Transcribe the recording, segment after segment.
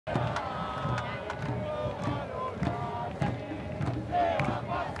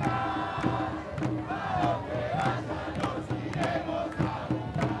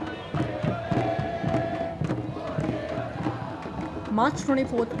March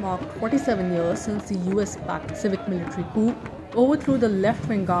 24th marked 47 years since the US-backed civic-military coup overthrew the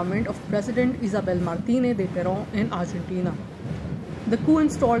left-wing government of President Isabel Martínez de Perón in Argentina. The coup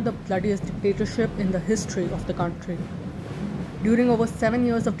installed the bloodiest dictatorship in the history of the country. During over 7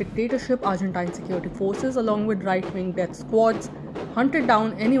 years of dictatorship, Argentine security forces, along with right-wing death squads, hunted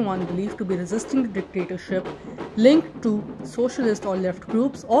down anyone believed to be resisting the dictatorship, linked to socialist or left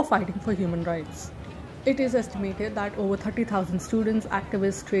groups, or fighting for human rights. It is estimated that over 30,000 students,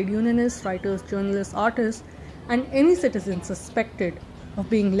 activists, trade unionists, writers, journalists, artists, and any citizen suspected of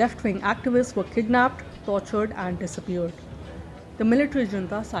being left-wing activists were kidnapped, tortured, and disappeared. The military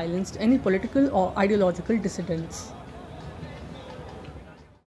junta silenced any political or ideological dissidents.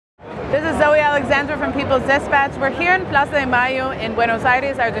 This is Zoe Alexandra from People's Dispatch. We're here in Plaza de Mayo in Buenos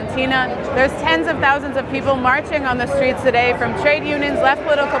Aires, Argentina. There's tens of thousands of people marching on the streets today from trade unions, left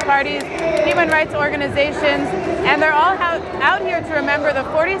political parties, human rights organizations, and they're all out here to remember the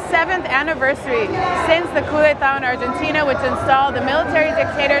 47th anniversary since the coup d'etat in Argentina, which installed the military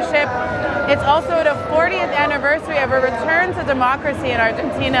dictatorship. It's also the 40th anniversary of a return to democracy in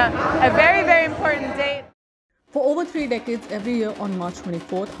Argentina, a very, very important date. For over 3 decades, every year on March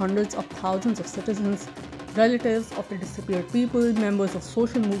 24th, hundreds of thousands of citizens, relatives of the disappeared people, members of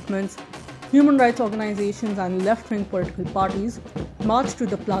social movements, human rights organizations, and left-wing political parties marched to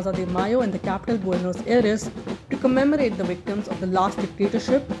the Plaza de Mayo in the capital Buenos Aires to commemorate the victims of the last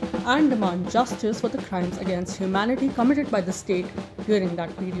dictatorship and demand justice for the crimes against humanity committed by the state during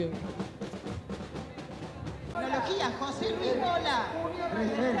that period.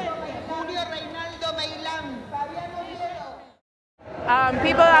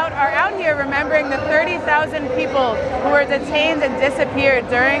 People are out here remembering the 30,000 people who were detained and disappeared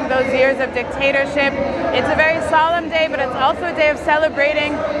during those years of dictatorship. It's a very solemn day, but it's also a day of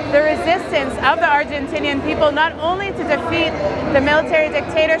celebrating the resistance of the Argentinian people, not only to defeat the military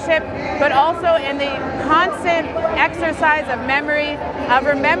dictatorship, but also in the constant exercise of memory, of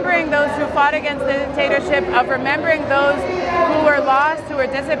remembering those who fought against the dictatorship, of remembering those who were lost, who were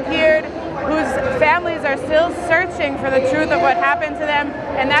disappeared, whose families are still searching for the truth of what happened to them.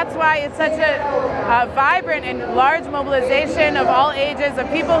 And that's why it's such a vibrant and large mobilization of all ages, of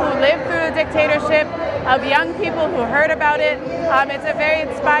people who lived through the dictatorship, of young people who heard about it. It's a very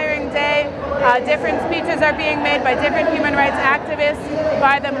inspiring day. Different speeches are being made by different human rights activists,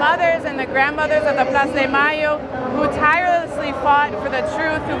 by the mothers and the grandmothers of the Plaza de Mayo, who tirelessly fought for the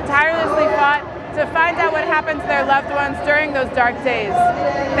truth, who tirelessly fought to find out what happened to their loved ones during those dark days.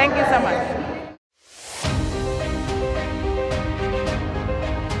 Thank you so much.